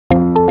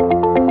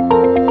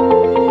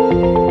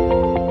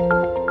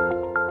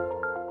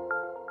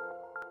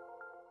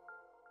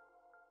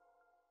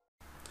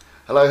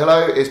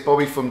Hello, it's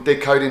Bobby from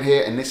Django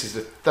here, and this is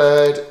the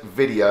third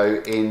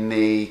video in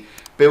the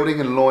building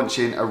and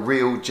launching a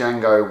real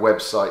Django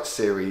website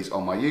series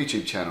on my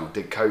YouTube channel,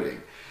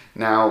 Django.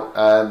 Now,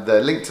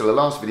 the link to the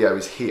last video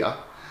is here,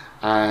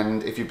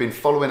 and if you've been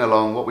following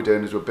along, what we're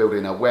doing is we're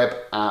building a web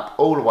app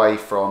all the way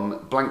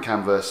from blank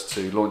canvas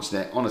to launching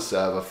it on a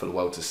server for the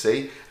world to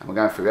see, and we're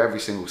going through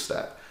every single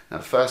step. Now,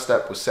 the first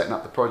step was setting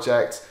up the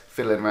project,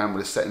 fiddling around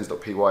with the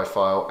settings.py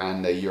file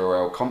and the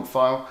URL comp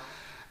file.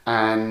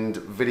 And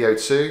video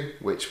 2,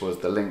 which was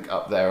the link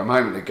up there a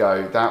moment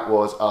ago, that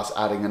was us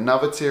adding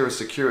another tier of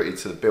security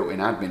to the built-in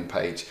admin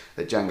page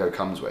that Django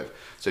comes with.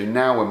 So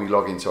now when we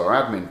log into our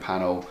admin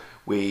panel,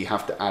 we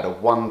have to add a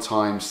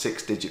one-time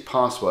 6-digit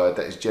password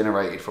that is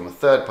generated from a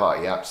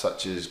third-party app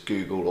such as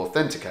Google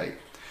Authenticate.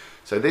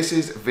 So this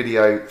is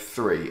video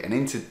 3, and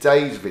in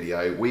today's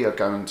video we are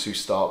going to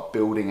start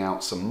building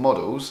out some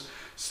models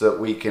so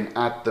that we can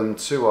add them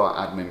to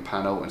our admin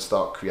panel and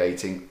start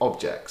creating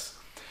objects.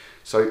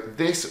 So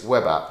this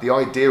web app, the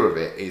idea of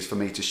it is for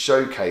me to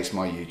showcase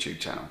my YouTube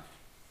channel.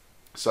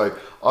 So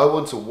I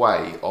want a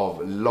way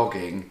of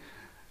logging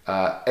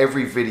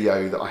every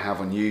video that I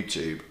have on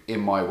YouTube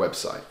in my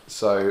website.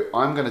 So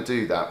I'm going to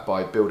do that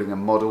by building a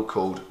model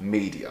called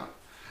Media.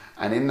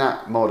 And in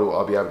that model,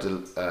 I'll be able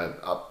to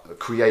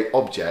create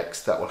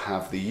objects that will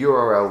have the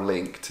URL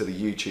link to the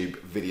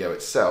YouTube video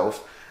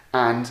itself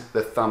and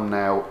the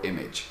thumbnail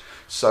image.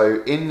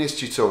 So in this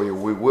tutorial,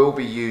 we will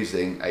be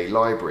using a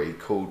library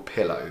called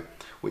Pillow,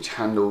 which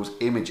handles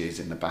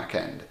images in the back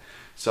end.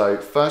 So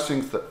first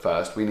things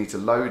first, we need to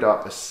load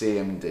up a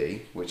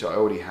CMD, which I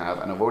already have,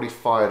 and I've already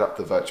fired up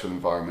the virtual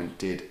environment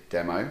did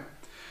demo.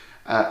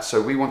 So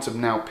we want to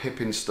now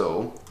pip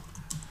install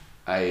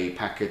a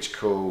package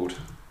called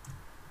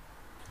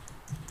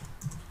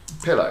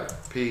Pillow,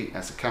 P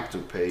as a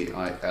capital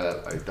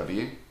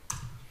P-I-L-L-O-W.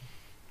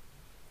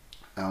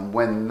 And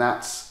when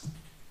that's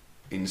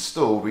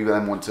installed, we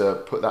then want to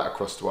put that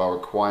across to our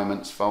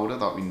requirements folder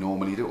that we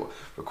normally do, or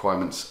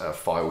requirements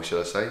file,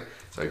 should I say.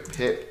 So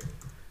pip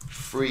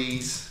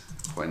freeze,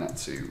 point that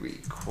to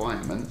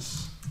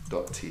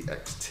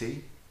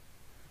requirements.txt.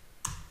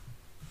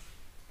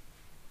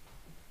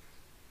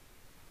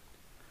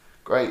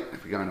 Great,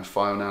 if we go in a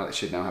file now, it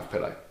should now have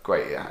Pillow.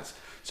 Great, it has.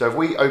 So if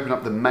we open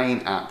up the main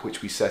app,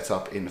 which we set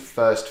up in the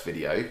first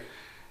video,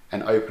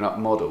 and open up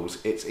models,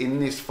 it's in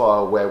this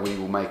file where we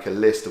will make a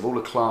list of all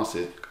the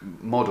classes,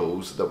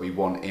 models that we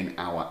want in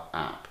our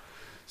app.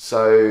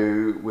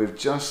 So we've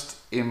just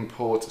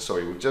installed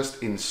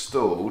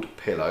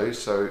Pillow.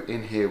 So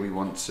in here we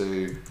want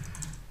to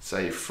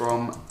say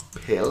from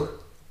pill,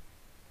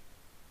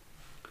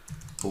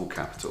 all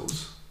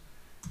capitals,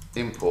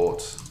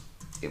 import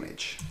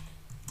image,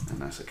 and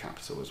that's a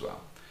capital as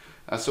well.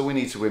 That's all we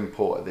need to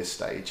import at this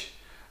stage.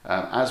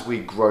 As we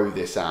grow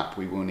this app,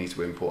 we will need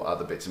to import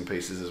other bits and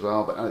pieces as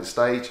well, but at this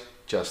stage,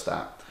 just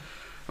that.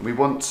 And we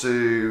want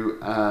to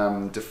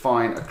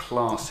define a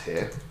class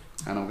here,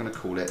 and I'm going to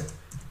call it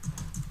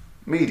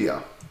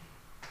Media.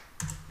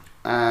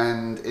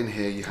 And in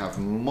here you have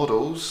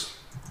models.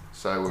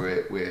 So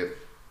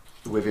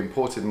we've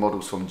imported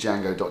models from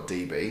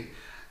Django.db,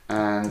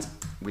 and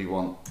we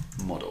want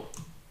model.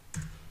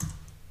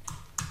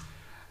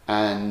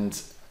 And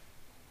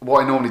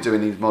what I normally do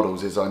in these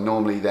models is I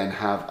normally then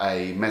have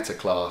a meta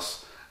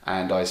class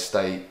and I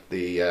state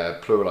the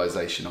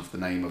pluralization of the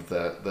name of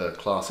the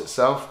class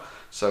itself.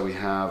 So we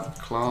have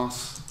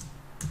class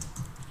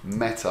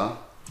meta,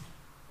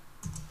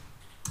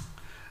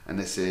 and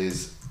this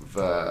is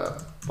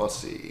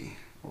verbose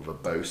or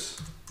verbose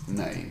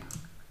name,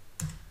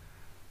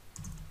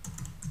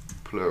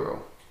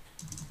 plural.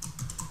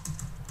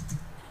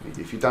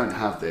 If you don't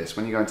have this,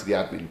 when you go into the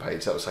admin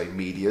page, that will say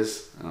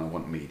medias, and I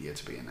want media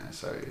to be in there,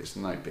 so it's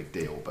no big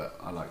deal, but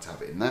I like to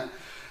have it in there.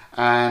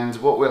 And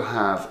what we'll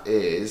have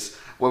is,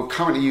 we're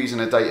currently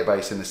using a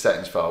database in the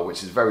settings file,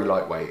 which is very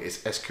lightweight. It's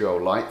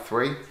SQLite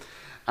 3,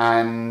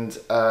 and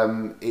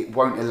it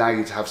won't allow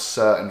you to have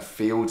certain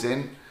fields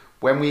in.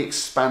 When we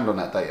expand on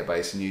that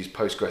database and use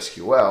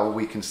PostgreSQL,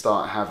 we can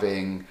start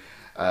having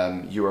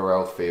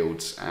URL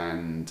fields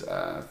and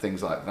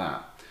things like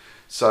that.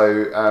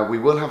 So we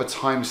will have a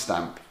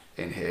timestamp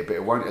in here, but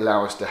it won't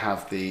allow us to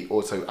have the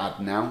auto add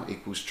now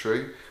equals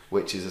true,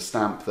 which is a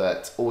stamp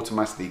that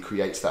automatically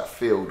creates that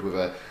field with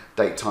a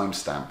date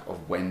timestamp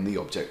of when the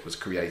object was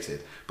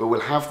created. But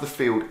we'll have the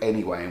field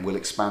anyway, and we'll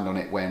expand on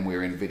it when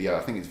we're in video.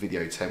 I think it's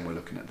video 10 we're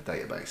looking at the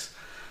database.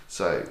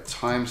 So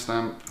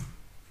timestamp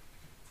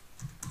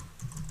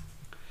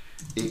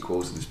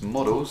equals this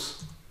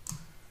models,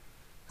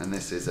 and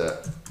this is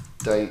a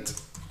date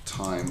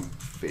time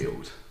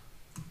field.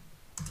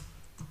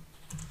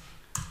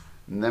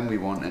 And then we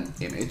want an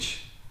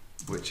image,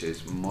 which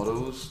is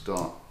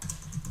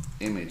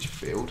models.image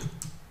field.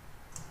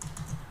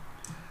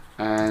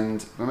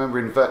 And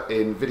remember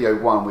in video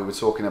 1 we were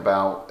talking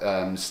about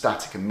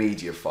static and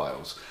media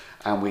files,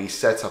 and we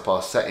set up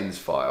our settings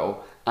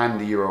file and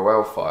the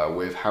URL file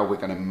with how we're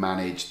going to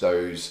manage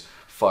those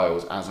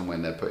files as and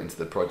when they're put into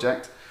the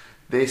project.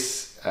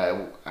 This,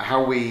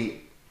 how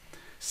we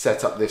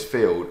set up this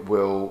field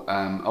will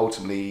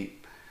ultimately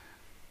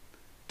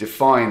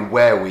define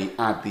where we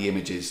add the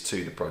images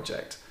to the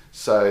project.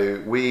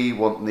 So we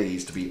want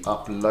these to be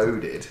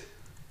uploaded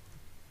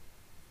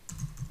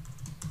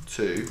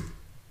to,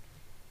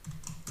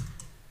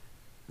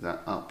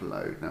 that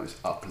upload, no, it's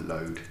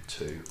upload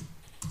to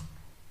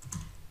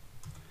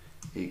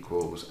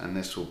equals, and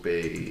this will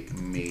be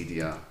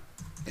media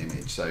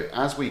image. So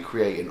as we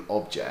create an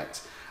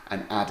object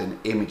and add an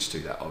image to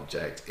that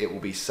object, it will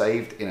be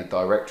saved in a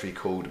directory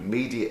called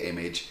media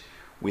image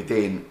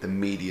within the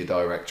media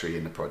directory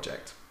in the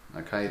project.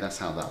 Okay, that's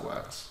how that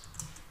works.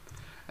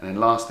 And then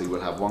lastly,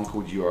 we'll have one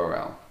called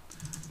URL.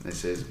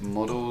 This is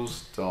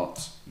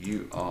models.url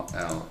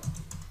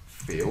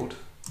field,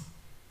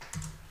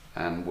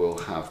 and we'll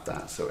have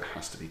that, so it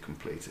has to be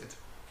completed.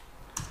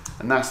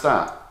 And that's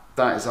that.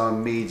 That is our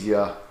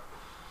media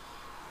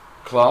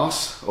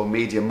class or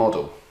media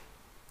model.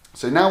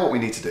 So now what we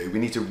need to do, we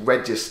need to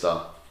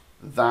register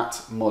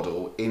that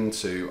model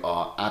into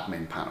our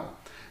admin panel.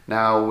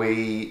 Now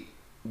we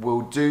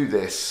will do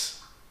this,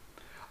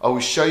 I will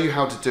show you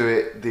how to do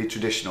it the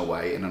traditional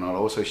way, and then I'll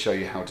also show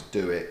you how to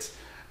do it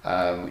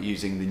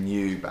using the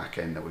new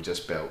backend that we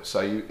just built.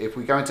 So if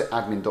we go into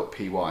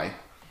admin.py,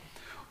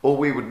 all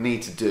we would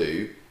need to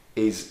do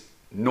is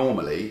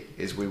normally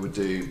we would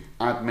do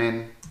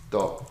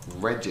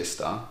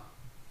admin.register,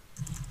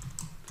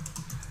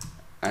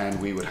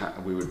 and we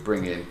would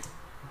bring in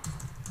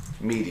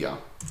media,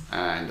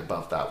 and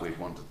above that we'd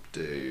want to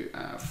do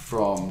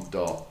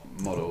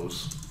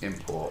from.models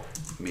import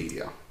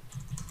media.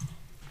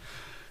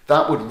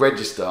 That would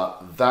register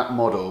that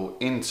model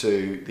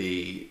into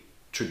the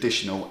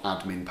traditional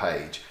admin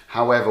page.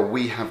 However,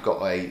 we have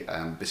got a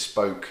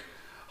bespoke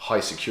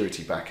high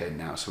security backend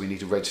now, so we need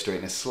to register it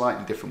in a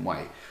slightly different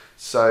way.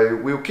 So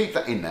we'll keep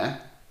that in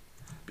there,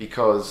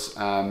 because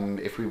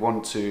if we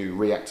want to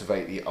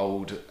reactivate the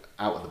old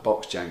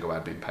out-of-the-box Django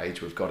admin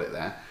page, we've got it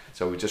there.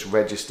 So we just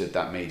registered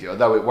that media,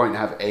 although it won't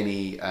have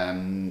any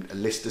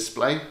list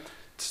display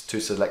to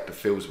select the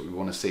fields that we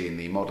want to see in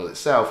the model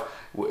itself.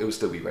 It will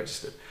still be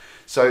registered.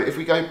 So if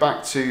we go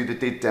back to the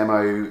did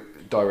demo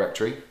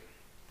directory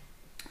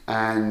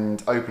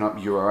and open up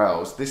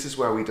URLs, this is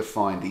where we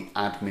define the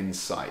admin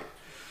site.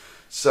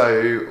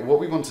 So what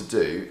we want to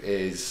do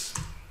is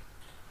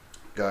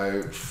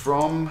go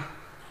from,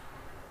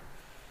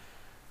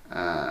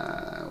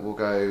 we'll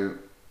go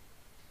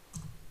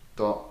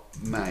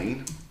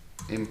 .main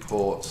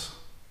import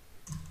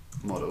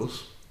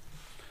models.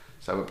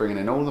 So we're bringing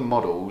in all the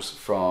models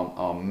from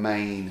our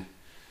main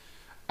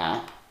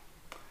app.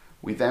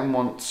 We then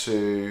want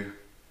to,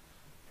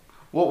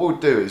 what we'll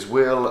do is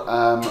we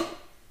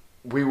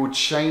will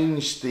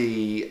change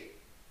the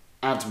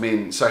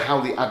admin, so how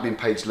the admin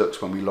page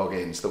looks when we log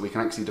in, so that we can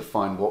actually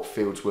define what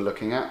fields we're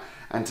looking at.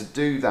 And to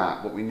do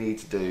that, what we need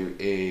to do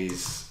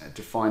is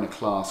define a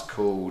class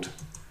called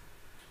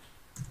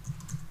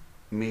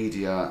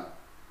media.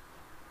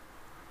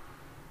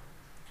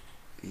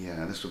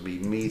 Yeah, this will be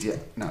media,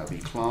 no, it'll be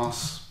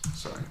class,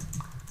 sorry,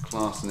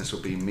 class, and this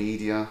will be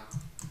media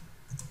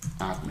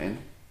admin.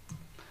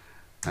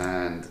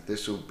 And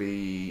this will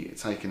be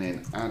taken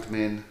in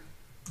admin.model.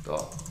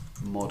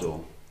 I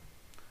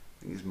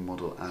think it's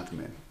model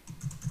admin.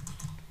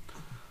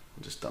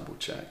 I'll just double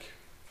check.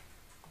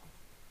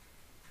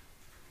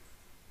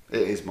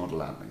 It is model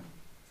admin.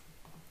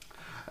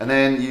 And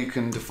then you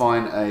can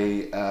define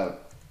a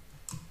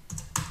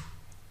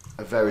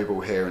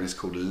variable here, and it's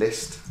called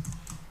list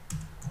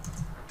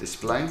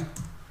display.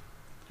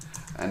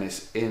 And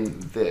it's in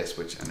this,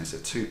 and it's a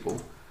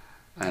tuple.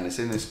 And it's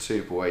in this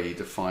tuple where you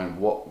define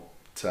what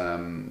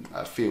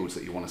fields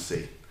that you want to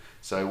see.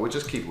 So we'll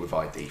just keep it with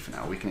ID for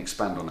now. We can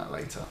expand on that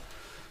later.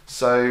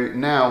 So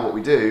now what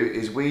we do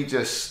is we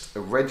just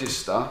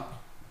register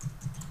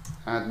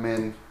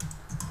admin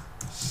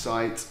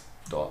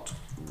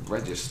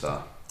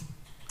site.register,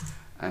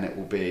 and it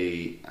will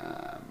be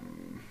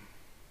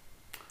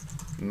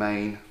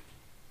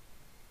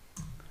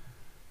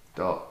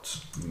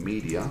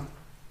main.media,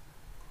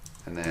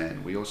 and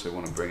then we also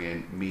want to bring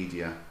in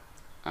media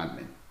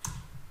admin.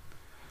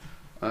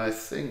 I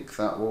think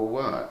that will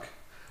work.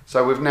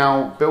 So we've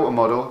now built a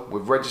model,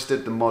 we've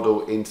registered the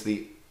model into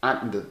the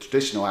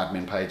traditional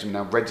admin page, and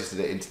now registered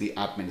it into the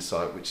admin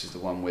site, which is the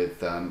one with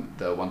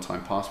the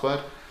one-time password.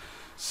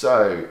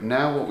 So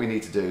now what we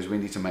need to do is we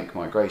need to make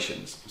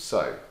migrations.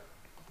 So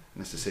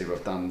let's just see if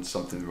I've done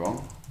something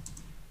wrong.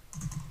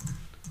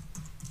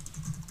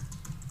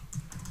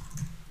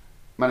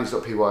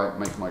 Manage.py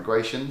make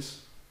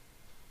migrations.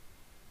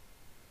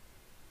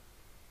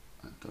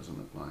 That doesn't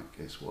look like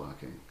it's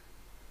working.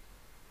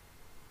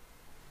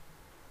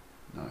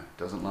 No, it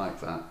doesn't like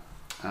that.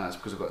 It's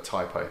because I've got a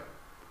typo.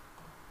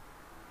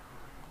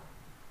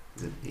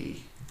 It's an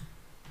E.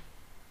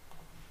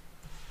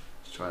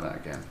 Let's try that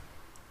again.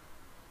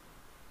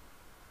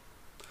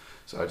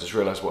 So I just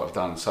realised what I've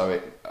done. So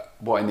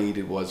what I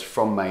needed was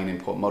from main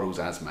import models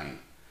as main.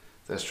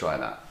 Let's try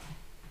that.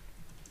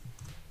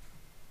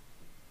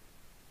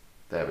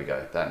 There we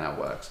go, that now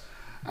works.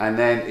 And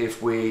then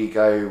if we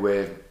go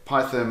with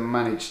Python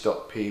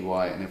manage.py,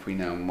 and if we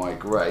now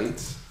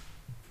migrate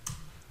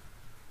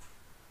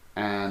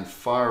and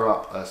fire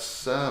up a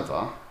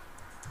server,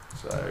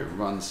 so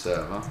run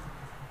server,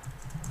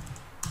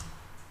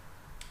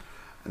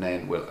 and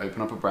then we'll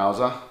open up a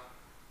browser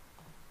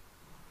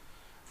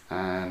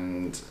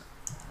and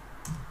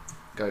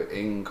go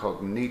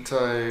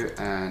incognito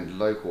and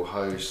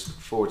localhost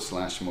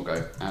 /, and we'll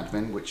go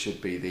admin, which should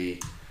be the,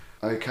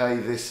 okay,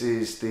 this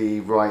is the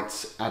right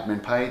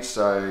admin page.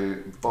 So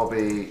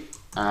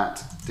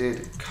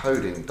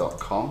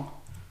bobby@didcoding.com.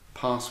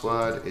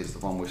 Password is the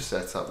one we've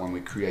set up when we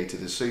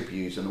created a super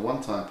user, and the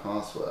one-time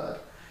password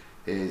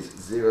is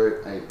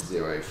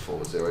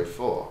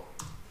 080404.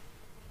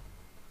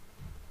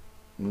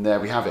 And there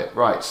we have it.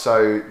 Right,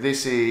 so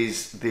this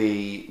is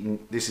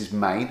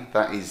main.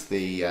 That is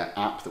the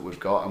app that we've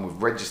got, and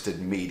we've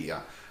registered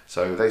media.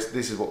 So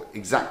this is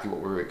exactly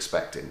what we were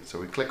expecting. So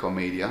we click on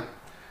media.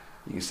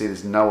 You can see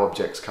there's no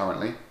objects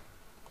currently.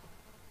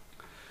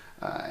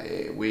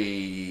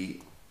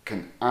 We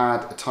can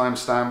add a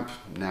timestamp,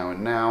 now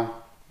and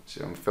now.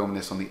 So I'm filming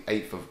this on the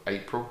 8th of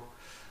April.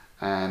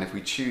 And if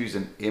we choose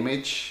an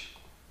image,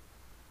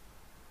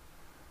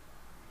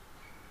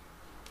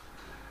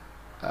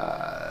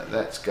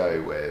 let's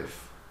go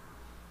with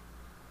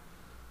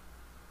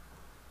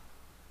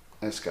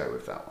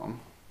that one.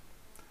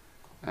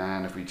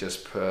 And if we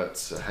just put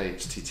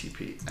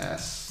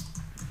HTTPS,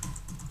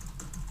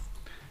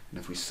 and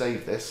if we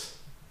save this,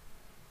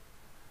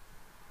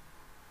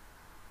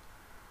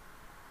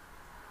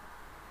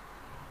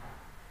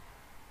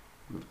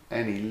 with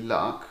any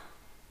luck,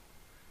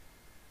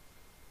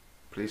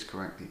 please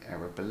correct the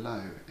error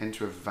below.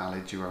 Enter a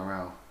valid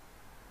URL.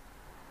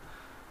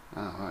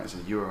 Oh, right, it's a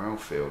URL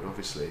field,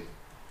 obviously.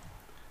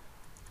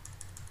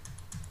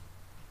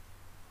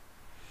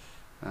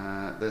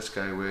 Let's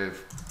go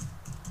with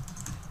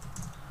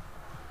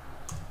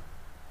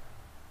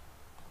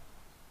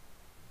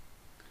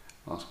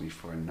ask me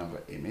for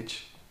another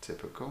image,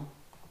 typical.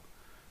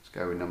 Let's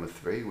go with number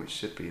 3, which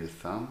should be the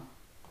thumb.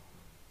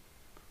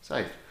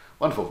 Save.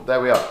 Wonderful,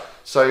 there we are.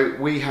 So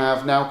we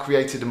have now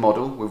created a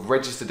model, we've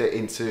registered it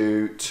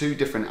into 2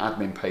 different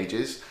admin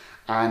pages,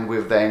 and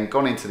we've then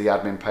gone into the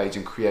admin page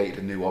and created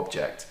a new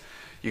object.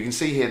 You can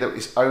see here that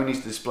it's only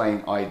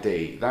displaying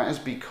ID. That is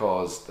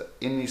because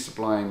in the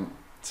Sublime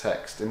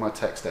text, in my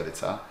text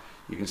editor,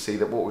 you can see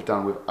that what we've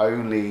done, we've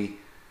only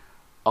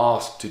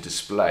asked to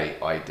display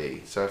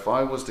ID. So if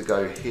I was to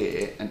go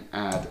here and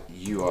add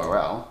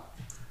URL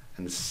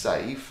and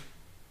save,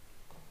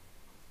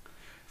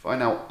 if I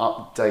now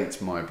update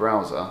my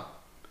browser,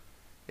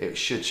 it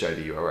should show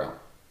the URL.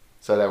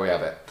 So there we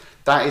have it.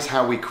 That is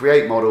how we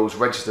create models,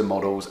 register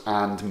models,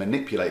 and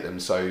manipulate them.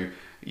 So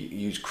you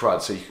use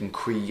CRUD, so you can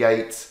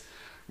create,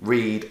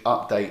 read,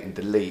 update, and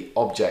delete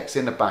objects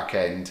in the back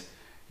end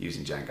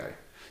using Django.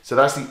 So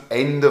that's the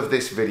end of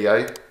this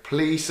video.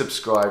 Please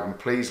subscribe and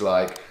please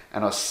like,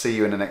 and I'll see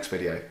you in the next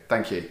video.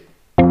 Thank you.